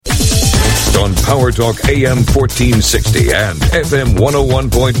on Power Talk AM 1460 and FM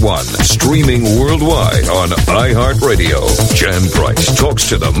 101.1. Streaming worldwide on iHeartRadio. Jan Price talks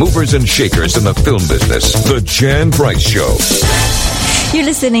to the movers and shakers in the film business. The Jan Price Show. You're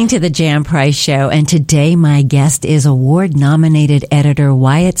listening to The Jan Price Show, and today my guest is award-nominated editor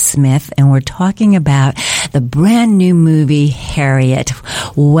Wyatt Smith, and we're talking about the brand new movie, Harriet.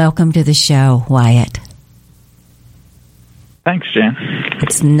 Welcome to the show, Wyatt. Thanks, Jan.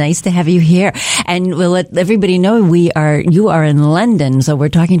 It's nice to have you here. And we'll let everybody know you are in London, so we're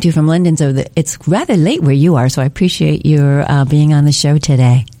talking to you from London, so it's rather late where you are, so I appreciate your being on the show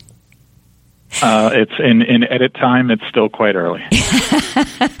today. It's in edit time. It's still quite early.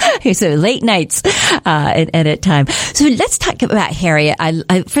 So late nights at edit time. So let's talk about Harriet.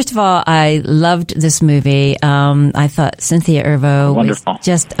 I first of all, I loved this movie. I thought Cynthia Erivo was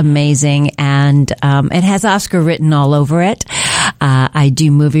just amazing, and it has Oscar written all over it. I do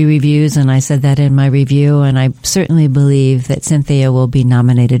movie reviews, and I said that in my review, and I certainly believe that Cynthia will be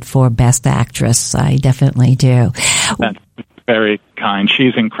nominated for Best Actress. I definitely do. That's very kind.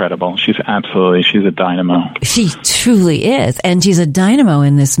 She's incredible. She's a dynamo. She truly is, and she's a dynamo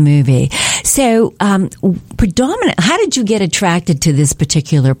in this movie. So, how did you get attracted to this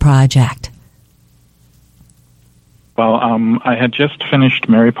particular project? Well, I had just finished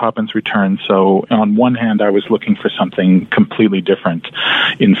Mary Poppins Returns, so on one hand, I was looking for something completely different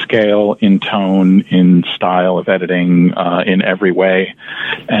in scale, in tone, in style of editing, in every way.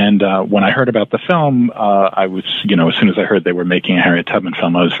 And when I heard about the film, I was, as soon as I heard they were making a Harriet Tubman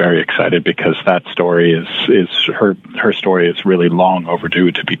film, I was very excited because that story is her story is really long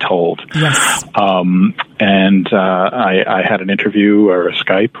overdue to be told. Yes. And I had an interview or a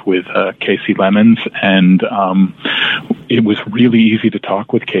Skype with Casey Lemons, and it was really easy to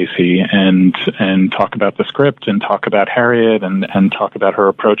talk with Casey and talk about the script and talk about Harriet and talk about her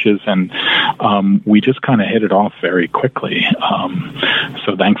approaches, and we just kind of hit it off very quickly.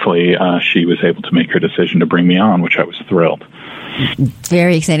 So thankfully, she was able to make her decision to bring me on, which I was thrilled.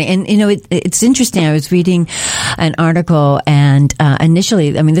 Very exciting. And, it's interesting. I was reading an article, and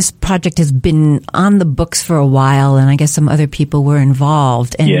initially, this project has been on the books for a while, and I guess some other people were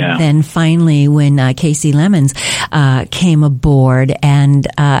involved. And then finally, when Casey Lemons came aboard, and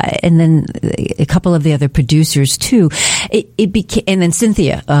then a couple of the other producers too, it became, and then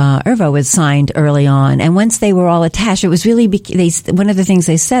Cynthia Erivo was signed early on. And once they were all attached, it was really, one of the things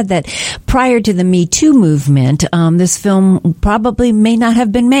they said that prior to the Me Too movement, this film probably may not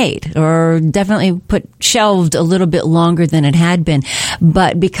have been made, or definitely shelved a little bit longer than it had been.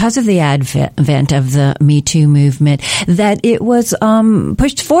 But because of the advent of the Me Too movement, that it was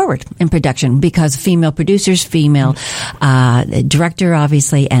pushed forward in production because female producers, female director,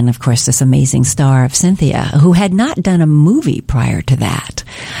 obviously, and of course this amazing star of Cynthia, who had not done a movie prior to that,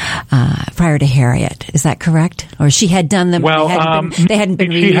 prior to Harriet. Is that correct? Or she had done them? Well, they hadn't been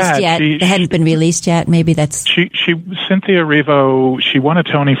released yet. They hadn't been released yet. Maybe that's Cynthia Erivo. She won a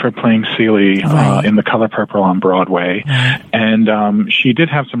Tony for playing Celie in The Color Purple on Broadway, and she did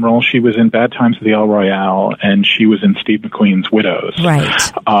have some roles. She was in Bad Times at the El Royale, and she was in Steve McQueen's Widows.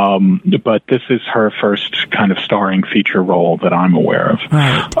 Right. But this is her first kind of starring feature role that I'm aware of.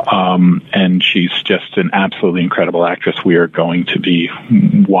 Right. And she's just an absolutely incredible actress. We are going to be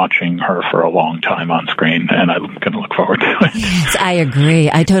watching her for a long time on screen, and I'm going to look forward to it. Yes, I agree.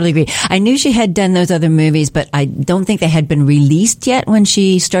 I totally agree. I knew she had done those other movies, but I don't think they had been released yet when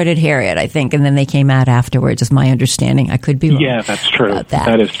she started Harriet, I think, and then they came out afterwards, is my understanding. I could be wrong. Yeah, that's true.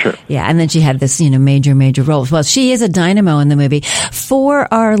 That is true. Yeah, and then she had this, major role. Well, she is a dynamo in the movie.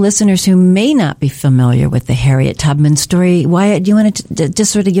 For our listeners who may not be familiar with the Harriet Tubman story, Wyatt, do you want to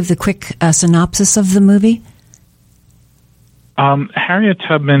just sort of give the quick synopsis of the movie? Harriet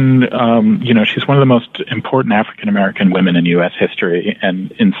Tubman, she's one of the most important African-American women in U.S. history,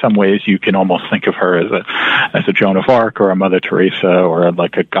 and in some ways you can almost think of her as a Joan of Arc or a Mother Teresa or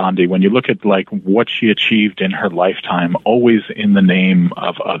like a Gandhi. When you look at like what she achieved in her lifetime, always in the name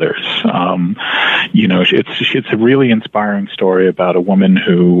of others. It's a really inspiring story about a woman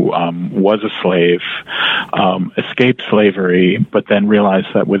who was a slave, escaped slavery, but then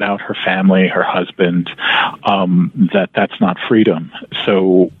realized that without her family, her husband, that's not freedom.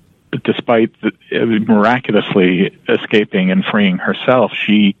 So despite miraculously escaping and freeing herself,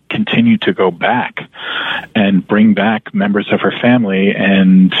 she continued to go back and bring back members of her family,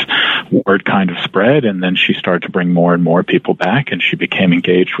 and word kind of spread, and then she started to bring more and more people back, and she became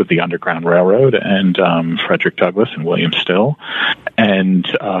engaged with the Underground Railroad and Frederick Douglass and William Still, and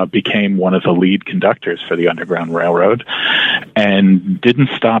became one of the lead conductors for the Underground Railroad, and didn't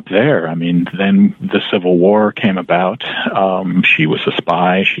stop there. I mean, then the Civil War came about. She was a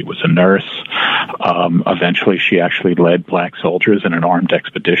spy. She was a nurse. Eventually, she actually led black soldiers in an armed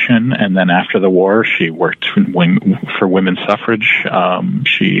expedition, and then after the war, she worked for women's suffrage.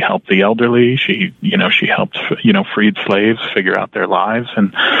 She helped the elderly. She helped freed slaves figure out their lives,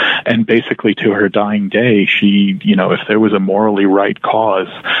 and basically to her dying day, she, if there was a morally right cause,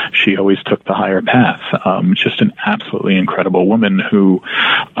 she always took the higher path. Just an absolutely incredible woman who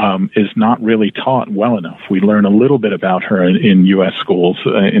is not really taught well enough. We learn a little bit about her in U.S. schools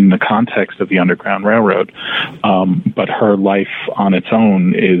in the context of the Underground Railroad, but her life on its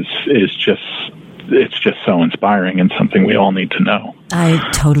own is just so inspiring and something we all need to know.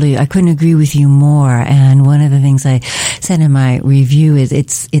 I couldn't agree with you more. And one of the things I said in my review is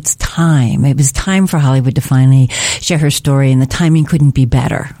it's time. It was time for Hollywood to finally share her story, and the timing couldn't be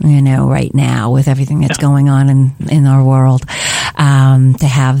better, right now with everything that's going on in our world. To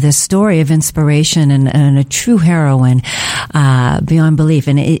have this story of inspiration and a true heroine, beyond belief.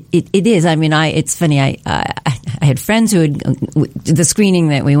 And it is. I mean, it's funny. I had friends who had the screening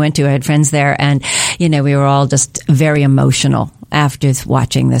that we went to. I had friends there, and we were all just very emotional after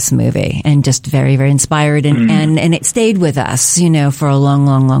watching this movie, and just very, very inspired, and it stayed with us, for a long,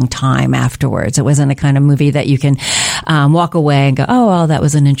 long, long time afterwards. It wasn't a kind of movie that you can walk away and go, oh, well, that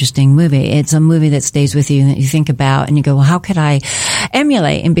was an interesting movie. It's a movie that stays with you, that you think about, and you go, well, how could I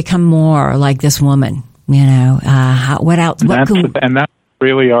emulate and become more like this woman? What else?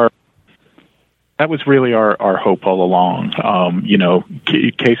 That was really our hope all along.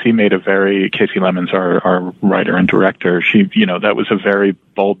 Casey Lemons, our writer and director, that was a very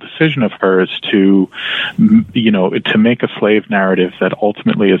bold decision of hers to make a slave narrative that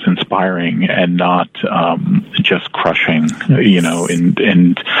ultimately is inspiring and not just crushing,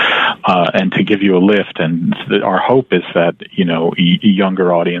 and to give you a lift. And our hope is that,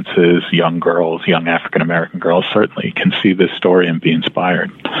 younger audiences, young girls, young African American girls certainly can see this story and be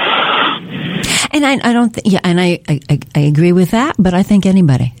inspired. And I don't think, I agree with that, but I think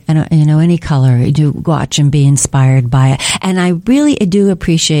anybody, any color, do watch and be inspired by it. And I really do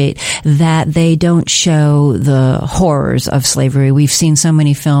appreciate that they don't show the horrors of slavery. We've seen so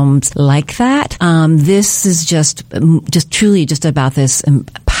many films like that. This is just truly just about this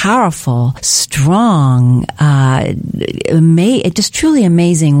powerful, strong, just truly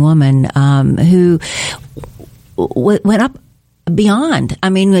amazing woman, who went up beyond. I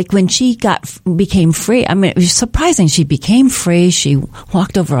mean, like when she became free, I mean, it was surprising. She became free. She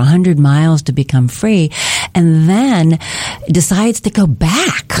walked over 100 miles to become free, and then decides to go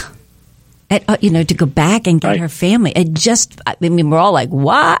back. To go back and get her family. We're all like,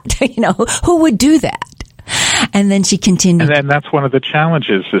 what? Who would do that? And then she continued. And then that's one of the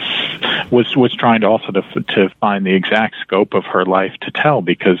challenges. Was trying to also to find the exact scope of her life to tell,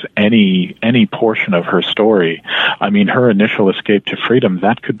 because any portion of her story, I mean, her initial escape to freedom,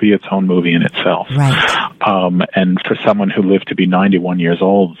 that could be its own movie in itself. Right. And for someone who lived to be 91 years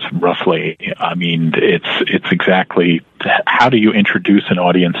old, roughly, I mean, it's exactly, how do you introduce an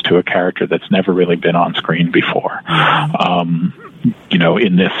audience to a character that's never really been on screen before?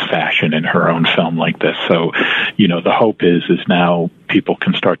 In this fashion, in her own film like this. So, the hope is now people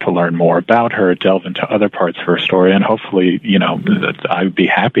can start to learn more about her, delve into other parts of her story, and hopefully, I would be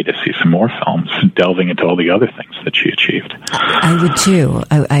happy to see some more films delving into all the other things that she achieved. I would too.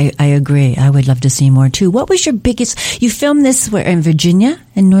 I agree. I would love to see more too. What was your biggest, you filmed this in Virginia,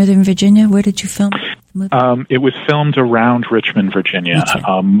 in Northern Virginia? Where did you film? It was filmed around Richmond, Virginia.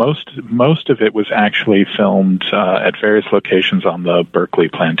 Most of it was actually filmed at various locations on the Berkeley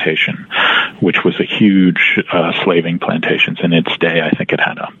plantation, which was a huge slaving plantation in its day. I think it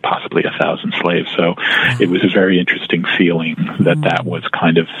had possibly 1,000 slaves. So it was a very interesting feeling that was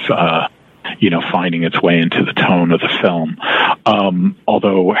kind of finding its way into the tone of the film.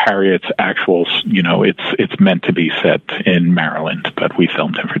 Although Harriet's actual, it's meant to be set in Maryland, but we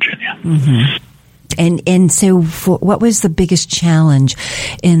filmed in Virginia. Mm-hmm. And so what was the biggest challenge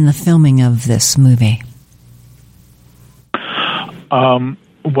in the filming of this movie?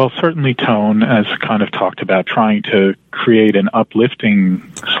 Well, certainly tone, as kind of talked about, trying to create an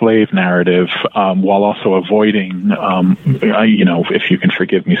uplifting slave narrative while also avoiding, if you can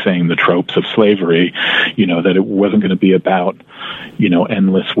forgive me saying the tropes of slavery, that it wasn't going to be about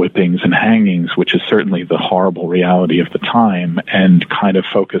endless whippings and hangings, which is certainly the horrible reality of the time, and kind of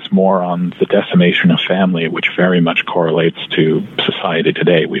focus more on the decimation of family, which very much correlates to society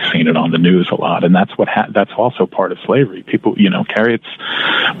today. We've seen it on the news a lot, and that's that's also part of slavery. People, Harriet's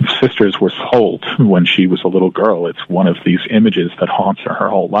sisters were sold when she was a little girl. It's one of these images that haunts her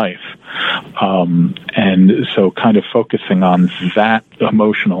whole life. And so kind of focusing on that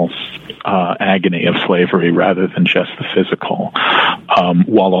emotional agony of slavery rather than just the physical,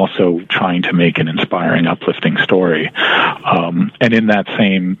 while also trying to make an inspiring, uplifting story. And in that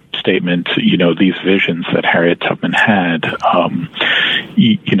same statement, these visions that Harriet Tubman had,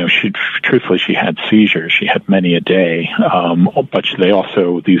 truthfully, she had seizures. She had many a day. But they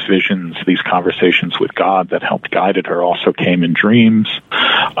also, these visions, these conversations with God that helped guided her also came in dreams.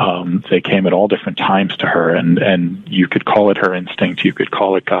 They came at all different times to her, and you could call it her instinct, you could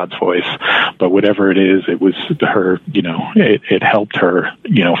call it God's voice, but whatever it is, it was her, it helped her,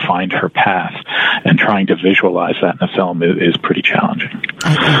 find her path, and trying to visualize that in a film is pretty challenging.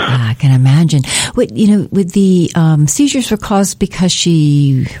 I can imagine. With the seizures were caused because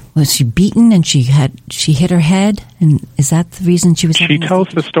she beaten and she hit her head, and is that the reason she was? She tells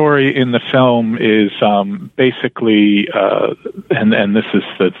the story in the film is basically, and this is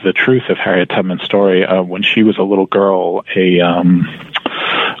the truth of Harriet Tubman's story. When she was a little girl,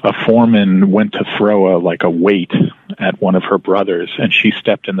 a foreman went to throw a weight at one of her brothers, and she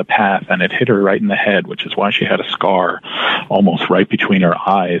stepped in the path, and it hit her right in the head, which is why she had a scar almost right between her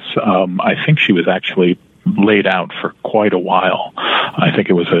eyes. I think she was actually laid out for quite a while. I think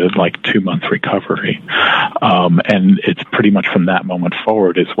it was a 2-month recovery. And it's pretty much from that moment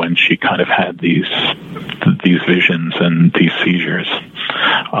forward is when she kind of had these visions and these seizures.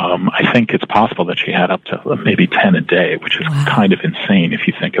 I think it's possible that she had up to maybe 10 a day, which is kind of insane if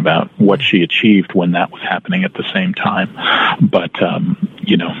you think about what she achieved when that was happening at the same time. But some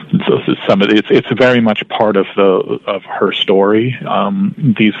of it's very much part of her story.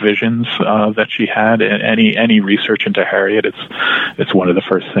 These visions that she had, and any research into Harriet, it's one of the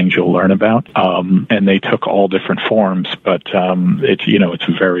first things you'll learn about. And they took all different forms, but it's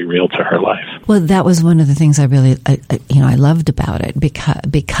very real to her life. Well, that was one of the things I really I loved about it,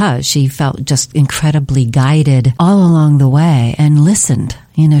 because she felt just incredibly guided all along the way and listened.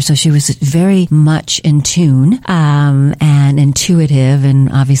 So she was very much in tune, and intuitive,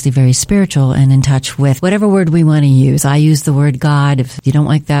 and obviously very spiritual and in touch with whatever word we want to use. I use the word God. If you don't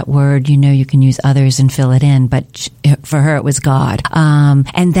like that word, you can use others and fill it in. But for her, it was God.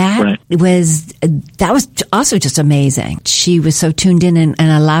 And that was also just amazing. She was so tuned in and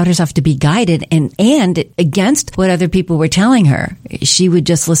allowed herself to be guided, and against what other people were telling her, she would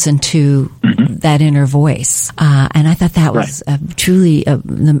just listen to that inner voice. And I thought that was truly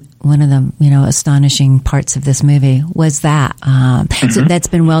one of the astonishing parts of this movie was that. So that's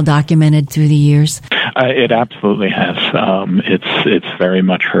been well documented through the years. It absolutely has. It's very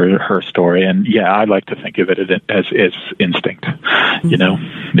much her story, and I like to think of it as instinct.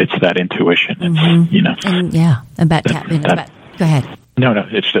 It's that intuition. It's And go ahead. No,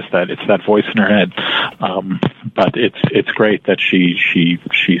 it's just that it's that voice in her head. But it's great that she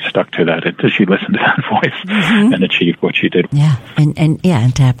stuck to that. She listened to that voice and achieved what she did. Yeah,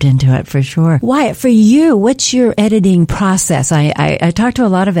 and tapped into it for sure. Wyatt, for you, what's your editing process? I talked to a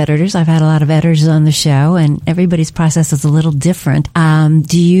lot of editors. I've had a lot of editors on the show, and everybody's process is a little different. Are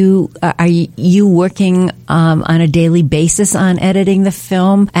you working on a daily basis on editing the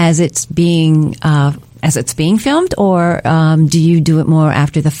film as it's being filmed, or do you do it more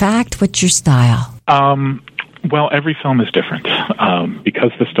after the fact? What's your style? Well, every film is different.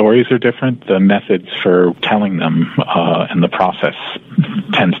 Because the stories are different, the methods for telling them and the process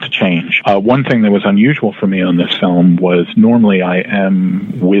tends to change. One thing that was unusual for me on this film was normally I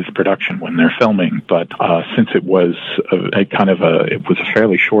am with production when they're filming, but since it was it was a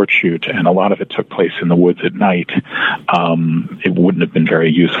fairly short shoot and a lot of it took place in the woods at night, it wouldn't have been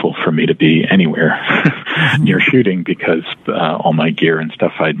very useful for me to be anywhere near shooting because all my gear and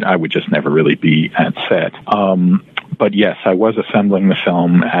stuff, I would just never really be at set. But yes, I was assembling the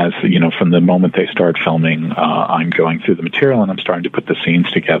film as, from the moment they start filming, I'm going through the material and I'm starting to put the scenes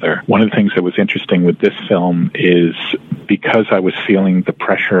together. One of the things that was interesting with this film is because I was feeling the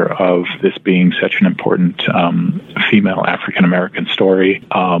pressure of this being such an important female African-American story,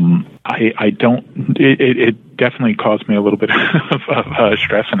 I don't. It definitely caused me a little bit of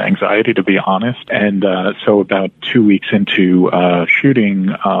stress and anxiety, to be honest. And so about 2 weeks into shooting,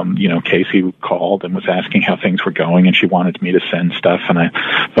 Casey called and was asking how things were going, and she wanted me to send stuff. And I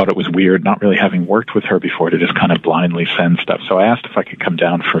thought it was weird, not really having worked with her before, to just kind of blindly send stuff. So I asked if I could come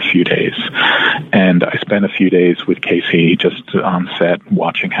down for a few days, and I spent a few days with Casey just on set,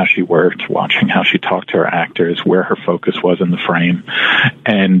 watching how she worked, watching how she talked to her actors, where her focus was in the frame.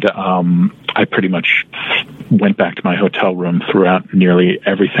 And I pretty much went back to my hotel room, threw out nearly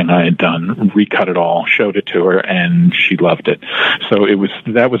everything I had done, recut it all, showed it to her, and she loved it. So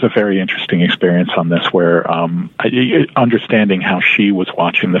that was a very interesting experience on this, where understanding how she was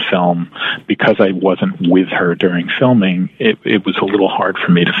watching the film, because I wasn't with her during filming, it was a little hard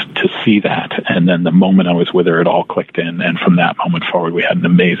for me to see that. And then the moment I was with her, it all clicked in, and from that moment forward, we had an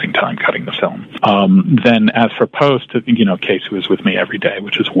amazing time cutting the film. Then as for post, Casey was with me every day,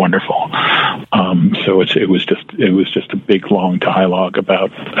 which is wonderful. So it was just a big, long dialogue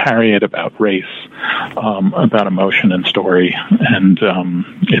about Harriet, about race, about emotion and story, and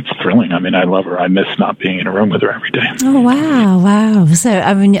it's thrilling. I mean, I love her. I miss not being in a room with her every day. Oh, wow. So,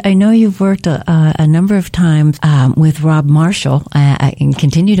 I mean, I know you've worked a number of times with Rob Marshall and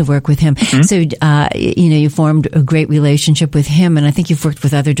continue to work with him. Mm-hmm. So, you formed a great relationship with him, and I think you've worked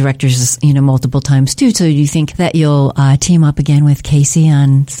with other directors, multiple times too. So, do you think that you'll team up again with Casey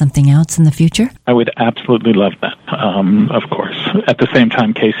on something else in the future? I would absolutely love that, of course. At the same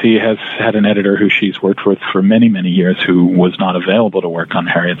time, Casey has had an editor who she's worked with for many, many years who was not available to work on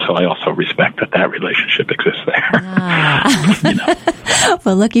Harriet, so I also respect that relationship exists there.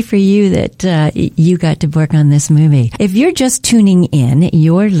 Well, lucky for you that you got to work on this movie. If you're just tuning in,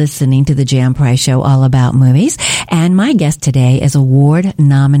 you're listening to The Jan Price Show, all about movies, and my guest today is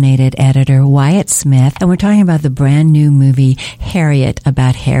award-nominated editor Wyatt Smith, and we're talking about the brand new movie Harriet,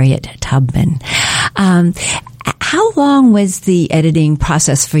 about Harriet Tubman. How long was the editing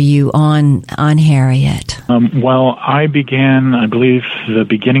process for you on Harriet? Well, I began, I believe, the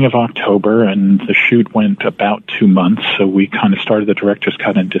beginning of October, and the shoot went about 2 months. So we kind of started the director's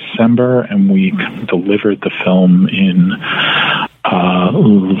cut in December, and we delivered the film in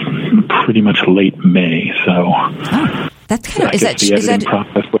pretty much late May. So that's kind of, the editing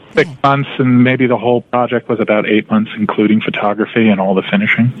process was 6 months, and maybe the whole project was about 8 months, including photography and all the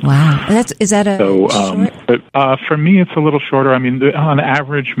finishing. Wow, is that a short? But for me, it's a little shorter. I mean, on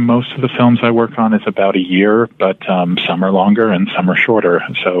average, most of the films I work on is about a year, but some are longer and some are shorter.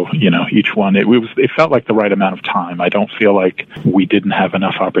 So each one it felt like the right amount of time. I don't feel like we didn't have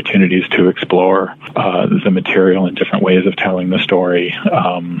enough opportunities to explore the material in different ways of telling the story.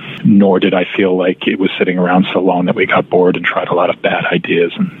 Nor did I feel like it was sitting around so long that we got bored and tried a lot of bad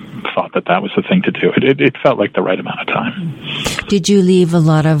ideas and thought that was the thing to do. It felt like the right amount of time. Did you leave a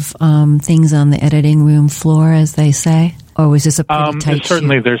lot of things on the editing room floor, as they say? Or was this a pretty tight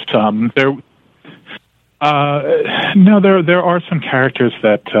certainly shoot? There's some. No, there are some characters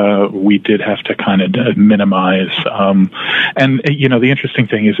that we did have to kind of minimize. And the interesting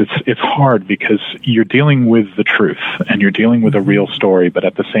thing is it's hard because you're dealing with the truth and you're dealing with a real story, but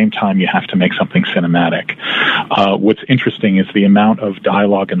at the same time you have to make something cinematic. What's interesting is the amount of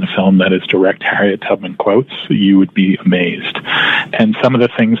dialogue in the film that is direct Harriet Tubman quotes. You would be amazed. And some of the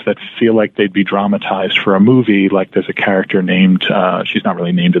things that feel like they'd be dramatized for a movie, like there's a character named, she's not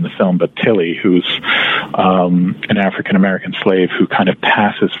really named in the film, but Tilly, who's an African-American slave who kind of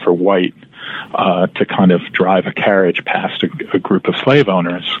passes for white to kind of drive a carriage past a group of slave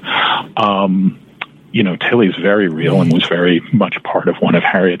owners. Tilly's very real and was very much part of one of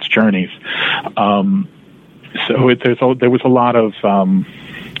Harriet's journeys. So there was a lot of,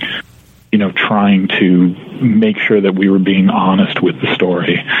 trying to make sure that we were being honest with the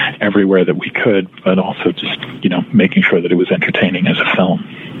story everywhere that we could, but also just, making sure that it was entertaining as a film.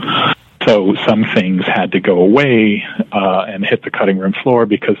 So some things had to go away and hit the cutting room floor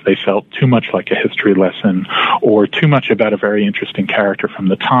because they felt too much like a history lesson or too much about a very interesting character from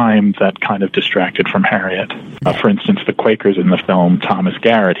the time that kind of distracted from Harriet. For instance, the Quakers in the film, Thomas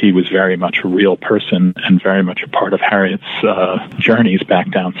Garrett, he was very much a real person and very much a part of Harriet's journeys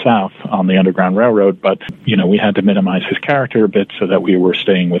back down south on the Underground Railroad. But, we had to minimize his character a bit so that we were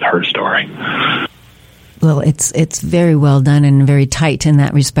staying with her story. Well, it's very well done and very tight in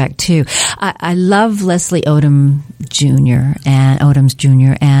that respect too. I love Leslie Odom Jr. and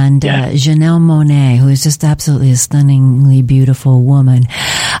Janelle Monáe, who is just absolutely a stunningly beautiful woman.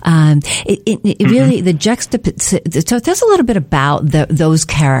 It really the juxtaposition. So tell us a little bit about those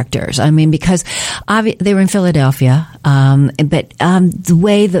characters. I mean, because they were in Philadelphia, but the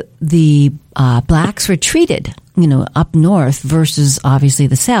way that the blacks were treated, up north versus obviously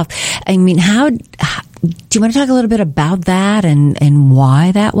the South. I mean, how do you want to talk a little bit about that and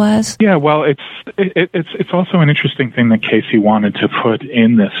why that was? Yeah, well, it's also an interesting thing that Casey wanted to put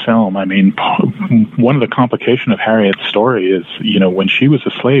in this film. I mean, one of the complications of Harriet's story is, when she was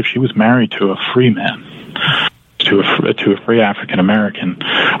a slave, she was married to a free man. To a free African American,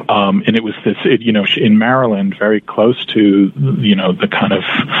 and it was this. In Maryland, very close to the kind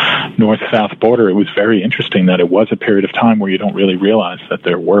of north-south border. It was very interesting that it was a period of time where you don't really realize that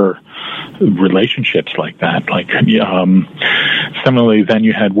there were relationships like that. Similarly, then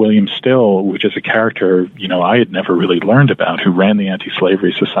you had William Still, which is a character I had never really learned about, who ran the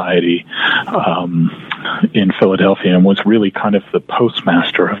Anti-Slavery Society in Philadelphia and was really kind of the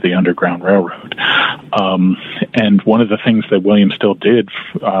postmaster of the Underground Railroad. And one of the things that William Still did,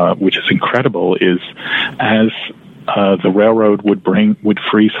 which is incredible, is as the railroad would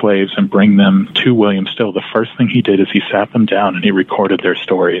free slaves and bring them to William Still, the first thing he did is he sat them down and he recorded their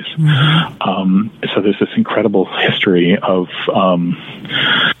stories. Mm-hmm. So there's this incredible history of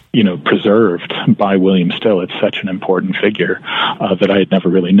preserved by William Still. It's such an important figure that I had never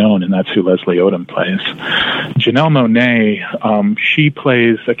really known, and that's who Leslie Odom plays. Janelle Monáe, she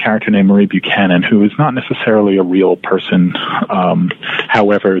plays a character named Marie Buchanan, who is not necessarily a real person.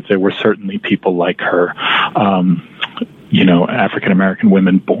 However, there were certainly people like her. African-American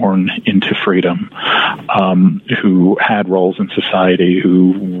women born into freedom, who had roles in society,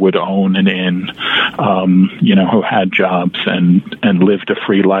 who would own an inn, who had jobs and lived a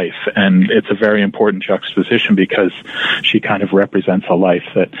free life. And it's a very important juxtaposition because she kind of represents a life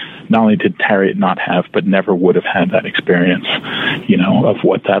that not only did Harriet not have, but never would have had that experience, of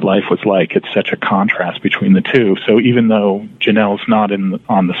what that life was like. It's such a contrast between the two. So even though Janelle's not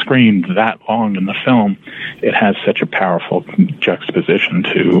on the screen that long in the film, it has such a powerful juxtaposition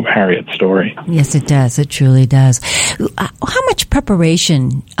to Harriet's story. Yes, it does. It truly does. How much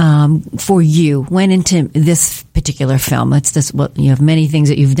preparation for you went into this particular film? You have many things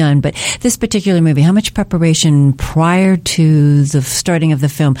that you've done, but this particular movie, how much preparation prior to the starting of the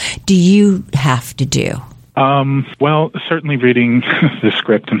film do you have to do? Well, certainly reading the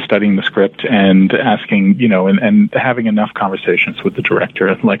script and studying the script and asking, and having enough conversations with the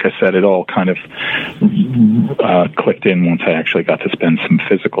director. Like I said, it all kind of clicked in once I actually got to spend some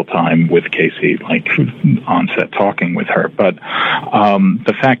physical time with Casey, like on set talking with her. But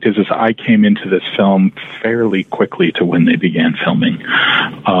the fact is I came into this film fairly quickly to when they began filming.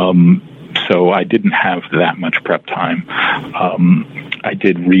 So I didn't have that much prep time. I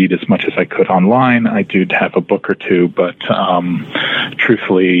did read as much as I could online. I did have a book or two, but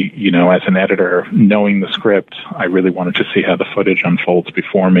truthfully, as an editor, knowing the script, I really wanted to see how the footage unfolds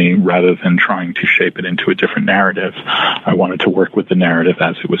before me rather than trying to shape it into a different narrative. I wanted to work with the narrative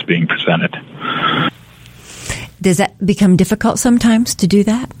as it was being presented. Does that become difficult sometimes to do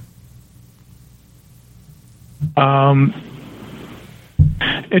that?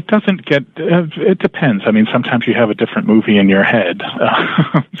 It doesn't get, it depends. I mean, sometimes you have a different movie in your head.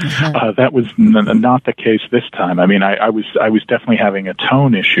 That was not the case this time. I mean, I was definitely having a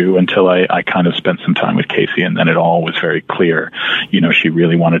tone issue until I kind of spent some time with Casey, and then it all was very clear. She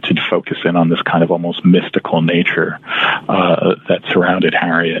really wanted to focus in on this kind of almost mystical nature that surrounded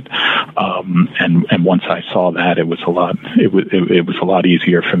Harriet. And once I saw that, it was a lot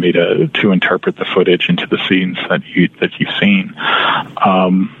easier for me to interpret the footage into the scenes that you've seen.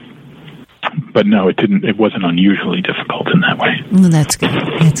 But no, it didn't. It wasn't unusually difficult in that way. Well, that's good.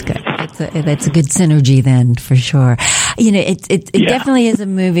 That's good. That's a good synergy then, for sure. It definitely is a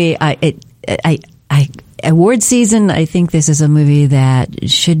movie. Award season, I think this is a movie that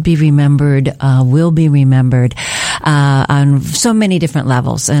should be remembered, will be remembered on so many different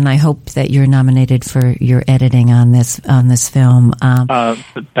levels. And I hope that you're nominated for your editing on this film.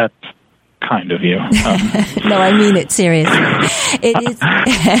 That's kind of you. No, I mean it seriously. It is.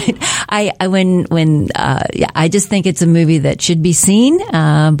 I just think it's a movie that should be seen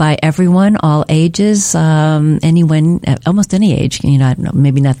by everyone, all ages, anyone, almost any age. I don't know,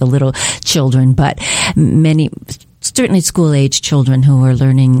 maybe not the little children, but many. Certainly school-age children who are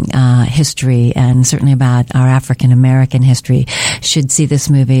learning history, and certainly about our African-American history, should see this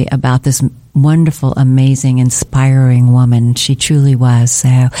movie about this wonderful, amazing, inspiring woman. She truly was.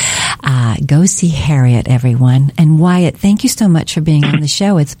 So go see Harriet, everyone. And Wyatt, thank you so much for being on the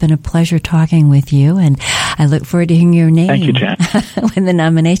show. It's been a pleasure talking with you, and I look forward to hearing your name. Thank you, Jen. When the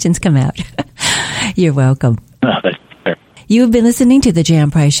nominations come out. You're welcome. That's fair. You have been listening to the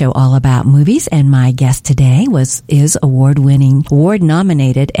Jan Price Show, all about movies, and my guest today is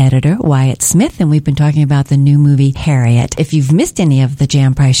award-nominated editor Wyatt Smith, and we've been talking about the new movie Harriet. If you've missed any of the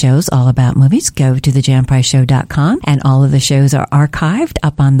Jan Price Shows, all about movies, go to thejanpriceshow.com, and all of the shows are archived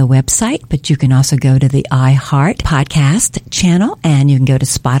up on the website, but you can also go to the iHeart podcast channel, and you can go to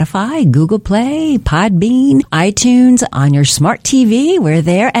Spotify, Google Play, Podbean, iTunes, on your smart TV, we're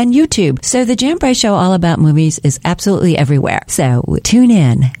there, and YouTube. So the Jan Price Show, all about movies, is absolutely everywhere. So tune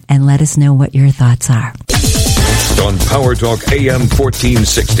in and let us know what your thoughts are. On Power Talk AM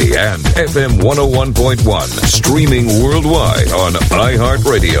 1460 and FM 101.1, streaming worldwide on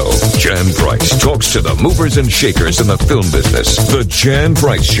iHeartRadio. Jan Price talks to the movers and shakers in the film business. The Jan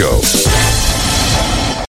Price Show.